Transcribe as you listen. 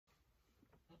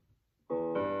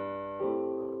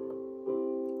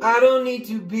I don't need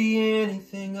to be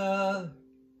anything other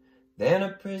than a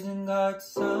prison guard's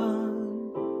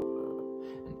son.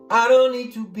 And I don't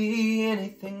need to be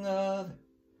anything other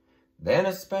than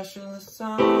a specialist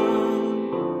son.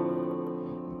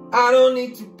 I don't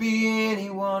need to be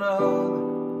anyone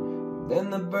other than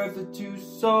the birth of two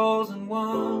souls in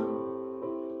one.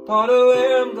 Part of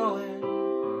where I'm going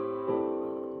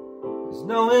is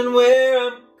knowing where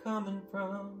I'm coming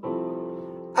from.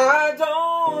 I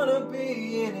don't want to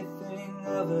be anything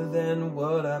other than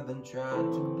what I've been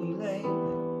trying to be lately.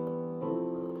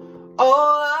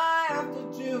 All I have to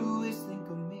do is think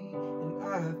of me, and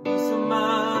I have peace of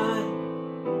mind.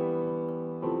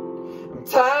 I'm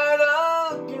tired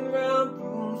of looking around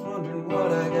rooms, wondering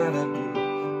what I gotta do,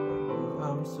 or who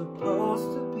I'm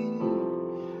supposed to be.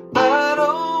 I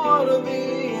don't want to be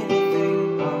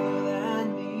anything other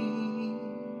than me.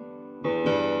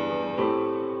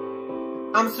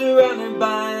 I'm surrounded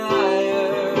by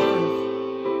liars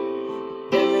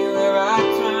everywhere I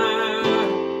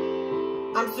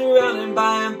turn. I'm surrounded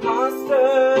by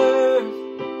imposters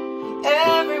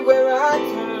everywhere I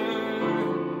turn.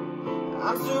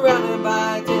 I'm surrounded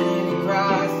by identity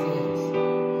crisis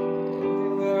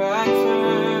everywhere I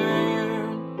turn.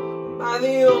 Am I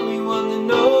the only one to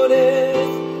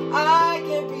notice? I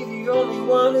can't be the only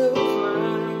one who's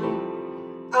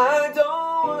learned. I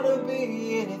don't want to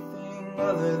be anything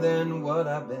other than what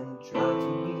I've been trying to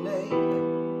be lately.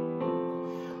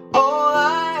 All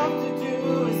I have to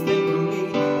do is think of me,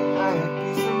 and I have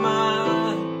peace of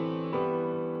mind.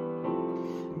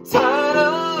 I'm tired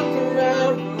of looking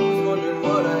around rooms, wondering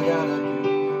what I gotta do,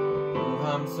 who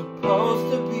I'm supposed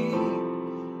to be.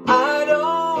 I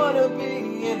don't want to be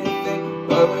anything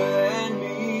other than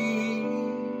me.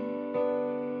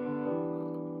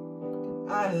 Can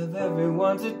I have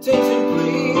everyone's attention,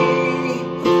 please?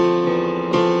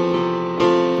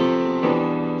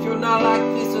 Not like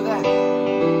this or that,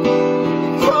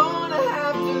 you're gonna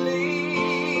have to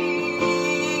leave.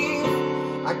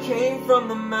 I came from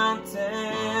the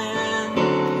mountain,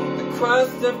 the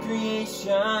crust of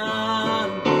creation,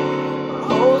 my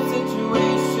whole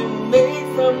situation made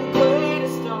from clay to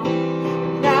stone.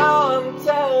 And now I'm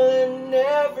telling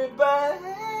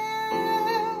everybody,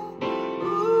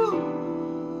 ooh,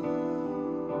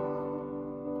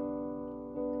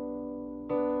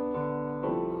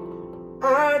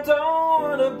 I don't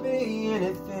want to be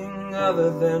anything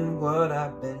other than what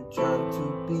I've been trying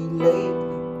to be lately.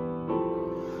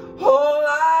 All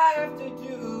I have to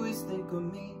do is think of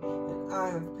me, and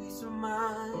I have peace of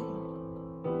mind.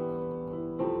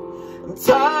 I'm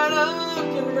tired of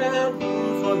looking around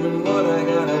rooms, wondering what I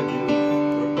gotta do,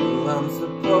 or who I'm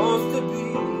supposed to be.